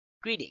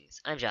Greetings,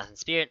 I'm Jonathan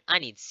Spirit, I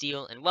need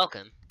steel, and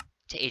welcome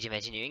to Age of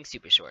Engineering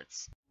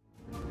Supershorts.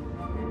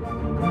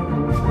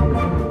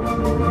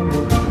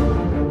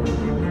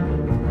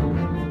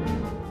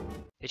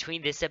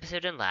 Between this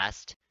episode and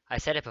last, I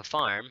set up a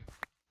farm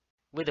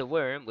with a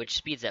worm, which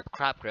speeds up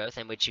crop growth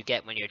and which you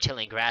get when you're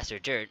tilling grass or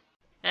dirt,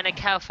 and a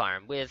cow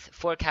farm with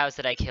 4 cows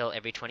that I kill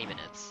every 20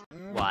 minutes.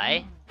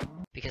 Why?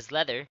 Because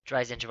leather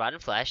dries into rotten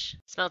flesh,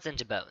 smelts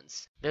into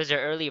bones. Those are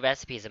early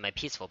recipes in my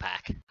peaceful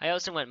pack. I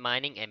also went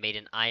mining and made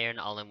an iron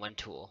all-in-one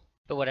tool.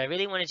 But what I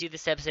really want to do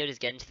this episode is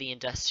get into the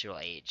industrial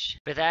age.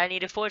 For that I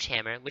need a forge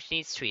hammer, which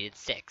needs treated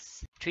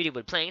sticks. Treated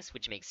wood planks,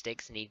 which make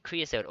sticks, need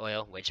creosote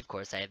oil, which of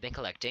course I have been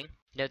collecting.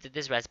 Note that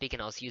this recipe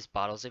can also use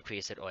bottles of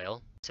creosote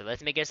oil. So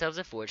let's make ourselves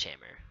a forge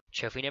hammer.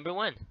 Trophy number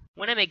 1.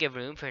 When I make a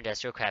room for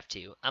Industrial Craft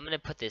 2, I'm going to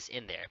put this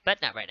in there,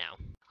 but not right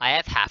now. I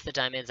have half the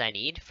diamonds I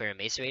need for a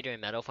macerator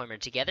and metal former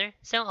together,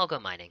 so I'll go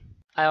mining.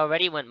 I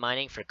already went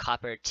mining for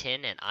copper,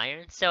 tin, and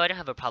iron, so I don't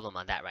have a problem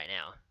on that right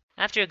now.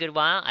 After a good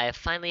while, I have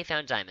finally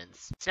found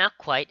diamonds. It's not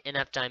quite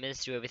enough diamonds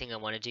to do everything I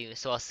want to do,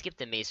 so I'll skip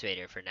the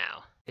macerator for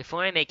now.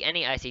 Before I make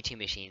any IC2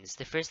 machines,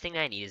 the first thing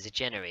I need is a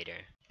generator.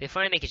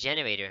 Before I make a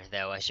generator,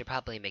 though, I should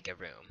probably make a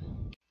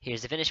room.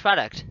 Here's the finished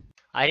product.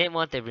 I didn't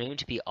want the room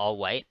to be all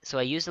white, so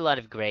I used a lot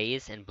of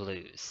grays and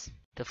blues.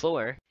 The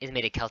floor is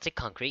made of Celtic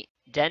concrete,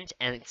 dent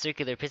and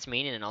circular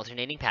prismarine in an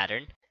alternating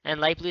pattern, and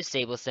light blue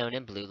stablestone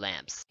and blue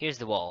lamps. Here's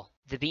the wall.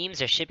 The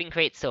beams are shipping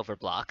crate silver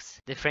blocks,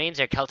 the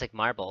frames are Celtic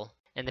marble,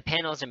 and the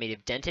panels are made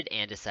of dented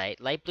andesite,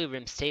 light blue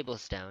rimmed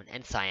stablestone,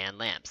 and cyan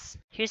lamps.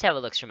 Here's how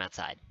it looks from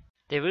outside.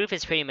 The roof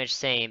is pretty much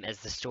same as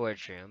the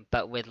storage room,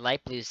 but with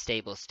light blue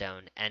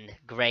stablestone and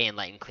gray and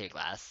light and clear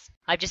glass.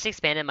 I've just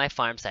expanded my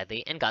farm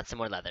slightly and got some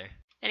more leather.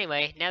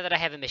 Anyway, now that I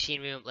have a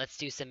machine room, let's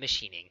do some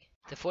machining.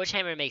 The forge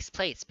hammer makes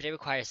plates, but it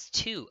requires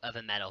 2 of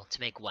a metal to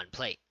make 1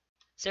 plate.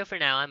 So for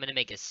now, I'm going to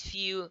make as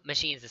few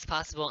machines as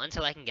possible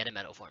until I can get a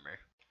metal former.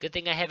 Good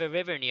thing I have a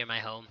river near my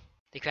home.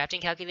 The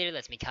crafting calculator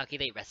lets me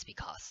calculate recipe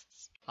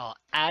costs. I'll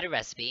add a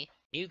recipe,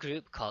 new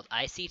group called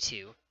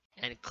IC2,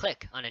 and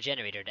click on a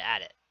generator to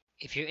add it.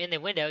 If you're in the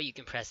window, you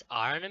can press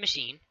R on a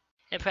machine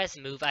and press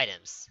Move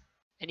Items.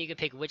 And you can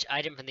pick which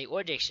item from the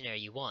OR dictionary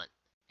you want.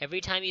 Every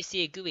time you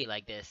see a GUI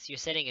like this, you're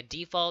setting a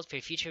default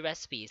for future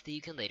recipes that you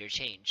can later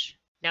change.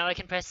 Now I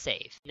can press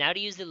Save. Now to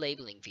use the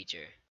labeling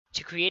feature.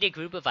 To create a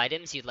group of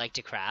items you'd like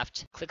to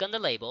craft, click on the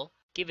label,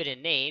 give it a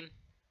name,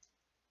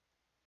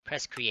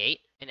 press Create,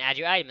 and add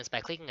your items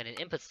by clicking on an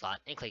input slot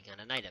and clicking on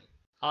an item.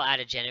 I'll add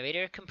a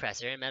generator,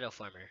 compressor, and metal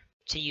former.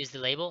 To use the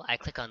label, I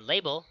click on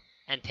Label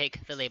and pick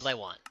the label I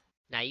want.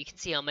 Now you can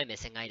see all my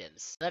missing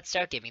items. Let's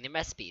start giving them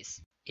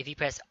recipes. If you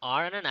press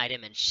R on an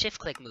item and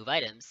shift-click Move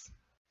Items,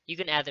 you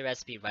can add the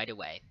recipe right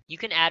away. You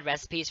can add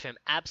recipes from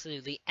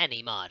absolutely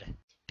any mod,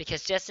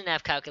 because Just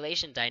Enough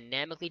Calculation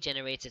dynamically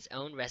generates its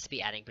own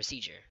recipe adding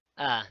procedure.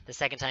 The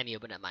second time you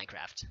open up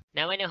Minecraft.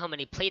 Now I know how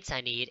many plates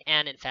I need,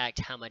 and in fact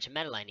how much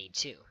metal I need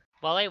too.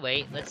 While I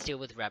wait, let's deal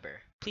with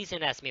rubber. Please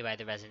don't ask me why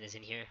the resin is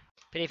in here.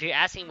 But if you're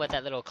asking what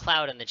that little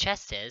cloud on the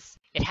chest is,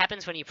 it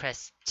happens when you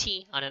press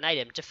T on an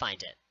item to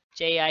find it.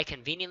 JAI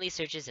conveniently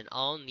searches in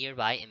all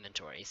nearby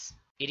inventories.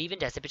 It even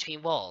does it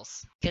between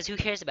walls. Because who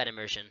cares about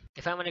immersion?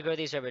 If I want to grow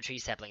these rubber tree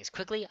saplings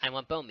quickly, I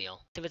want bone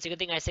meal. So it's a good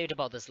thing I saved up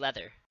all this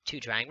leather. 2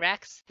 drying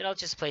racks that I'll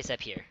just place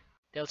up here.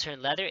 They'll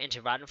turn leather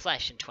into rotten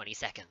flesh in 20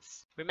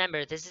 seconds.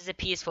 Remember, this is a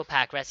peaceful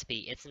pack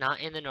recipe. It's not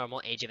in the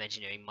normal Age of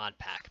Engineering mod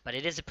pack, but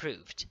it is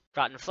approved.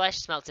 Rotten flesh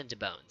smelts into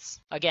bones.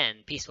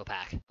 Again, peaceful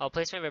pack. I'll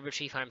place my rubber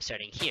tree farm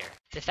starting here.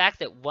 The fact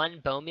that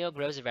 1 bone meal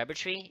grows a rubber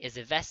tree is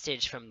a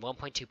vestige from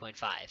 1.2.5.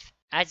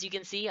 As you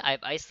can see,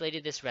 I've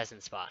isolated this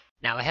resin spot.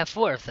 Now I have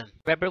 4 of them.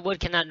 Rubber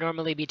wood cannot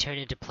normally be turned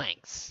into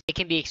planks. It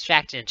can be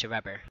extracted into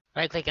rubber.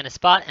 Right-click on a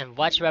spot and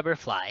watch rubber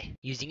fly,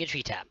 using a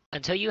tree tap.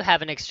 Until you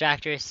have an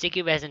extractor,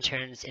 sticky resin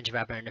turns into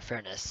rubber in a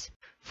furnace.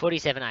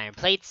 47 iron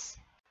plates,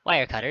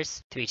 wire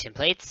cutters, 3 tin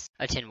plates,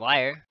 a tin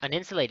wire, an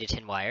insulated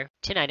tin wire,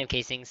 10 item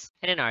casings,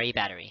 and an RE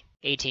battery.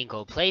 18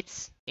 gold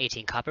plates,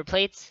 18 copper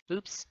plates,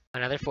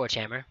 another forge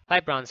hammer,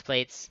 5 bronze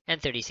plates,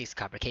 and 36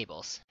 copper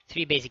cables.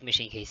 3 basic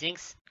machine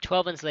casings,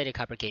 12 insulated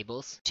copper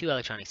cables, 2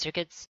 electronic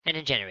circuits, and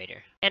a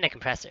generator, and a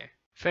compressor.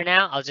 For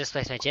now, I'll just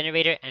place my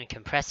generator and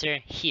compressor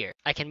here.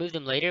 I can move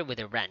them later with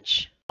a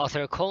wrench. I'll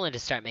throw coal in to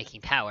start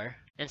making power,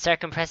 and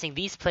start compressing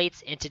these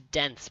plates into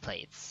dense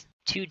plates.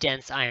 2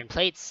 dense iron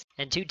plates,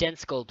 and 2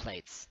 dense gold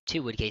plates.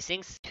 2 wood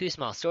casings, 2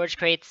 small storage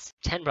crates,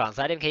 10 bronze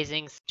item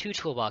casings, 2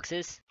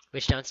 toolboxes,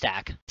 which don't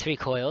stack, 3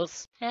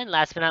 coils, and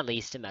last but not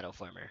least, a metal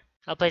former.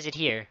 I'll place it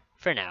here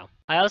for now.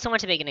 I also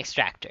want to make an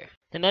extractor.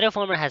 The metal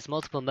former has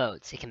multiple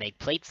modes. It can make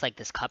plates like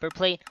this copper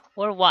plate,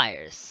 or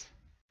wires.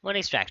 1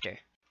 extractor.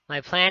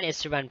 My plan is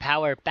to run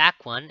power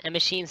back 1 and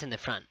machines in the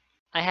front.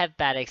 I have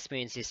bad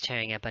experiences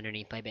tearing up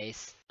underneath my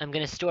base. I'm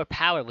going to store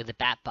power with a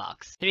bat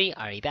box, 3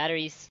 RE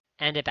batteries,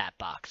 and a bat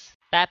box.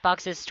 Bat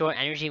boxes store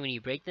energy when you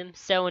break them,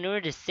 so in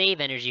order to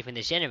save energy from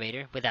this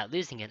generator without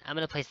losing it, I'm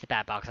going to place the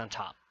bat box on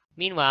top.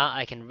 Meanwhile,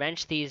 I can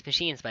wrench these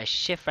machines by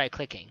shift right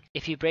clicking.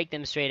 If you break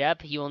them straight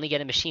up, you only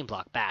get a machine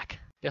block back.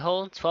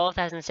 Behold,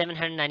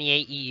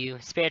 12,798 EU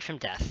spared from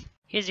death.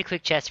 Here's a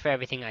quick chest for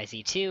everything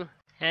IC2,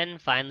 and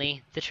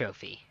finally, the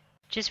trophy.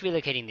 Just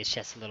relocating this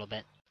chest a little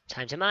bit.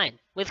 Time to mine,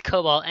 with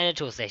cobalt and a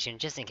tool station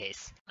just in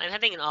case. I'm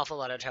having an awful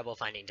lot of trouble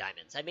finding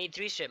diamonds. I've made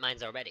 3 strip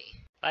mines already.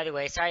 By the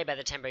way, sorry about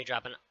the temporary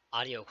drop in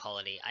audio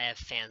quality. I have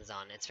fans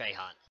on, it's very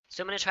hot.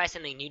 So I'm gonna try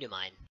something new to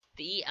mine.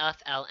 The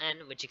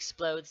EFLN, which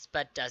explodes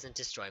but doesn't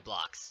destroy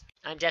blocks.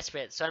 I'm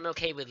desperate, so I'm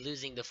okay with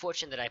losing the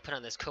fortune that I put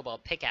on this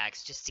cobalt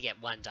pickaxe just to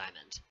get 1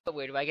 diamond. But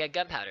where do I get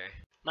gunpowder?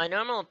 My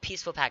normal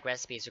peaceful pack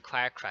recipes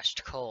require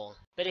crushed coal.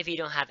 But if you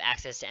don't have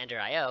access to Ender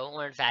IO,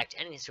 or in fact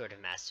any sort of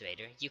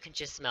macerator, you can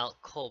just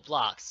smelt coal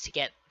blocks to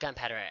get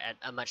gunpowder at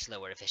a much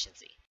lower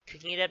efficiency.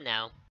 Cooking it up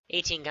now.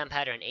 18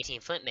 gunpowder and 18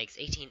 flint makes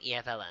 18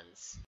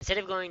 EFLNs. Instead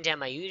of going down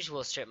my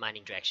usual strip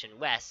mining direction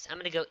west, I'm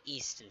gonna go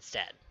east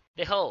instead.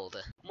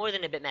 Behold! More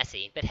than a bit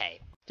messy, but hey.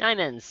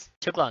 Diamonds!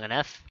 Took long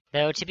enough.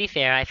 Though, to be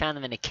fair, I found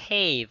them in a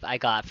cave I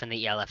got from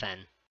the ELFN.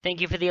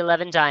 Thank you for the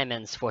 11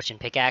 diamonds, Fortune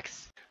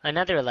Pickaxe.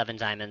 Another 11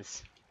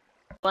 diamonds.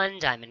 1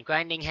 diamond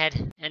grinding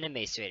head, and a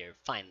macerator,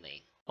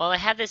 finally. While I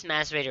have this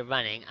macerator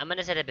running, I'm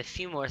gonna set up a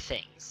few more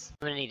things.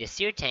 I'm gonna need a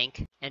seared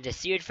tank, and a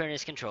seared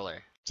furnace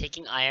controller.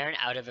 Taking iron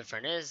out of a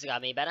furnace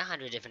got me about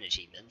 100 different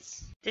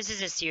achievements. This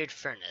is a seared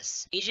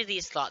furnace. Each of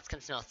these slots can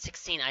smelt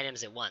 16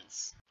 items at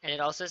once, and it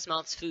also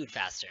smelts food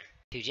faster.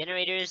 2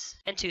 generators,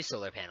 and 2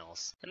 solar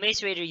panels. A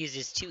macerator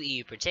uses 2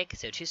 EU per tick,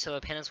 so 2 solar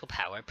panels will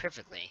power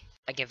perfectly.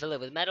 I can fill it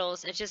with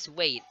metals, and just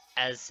wait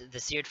as the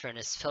seared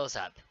furnace fills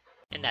up.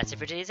 And that's it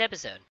for today's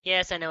episode.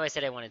 Yes, I know I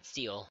said I wanted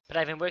steel, but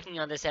I've been working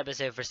on this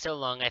episode for so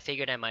long I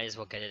figured I might as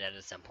well get it out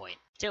at some point.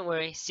 Don't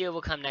worry, steel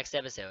will come next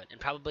episode, and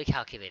probably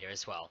calculator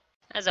as well.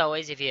 As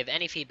always, if you have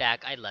any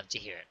feedback, I'd love to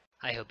hear it.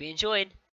 I hope you enjoyed!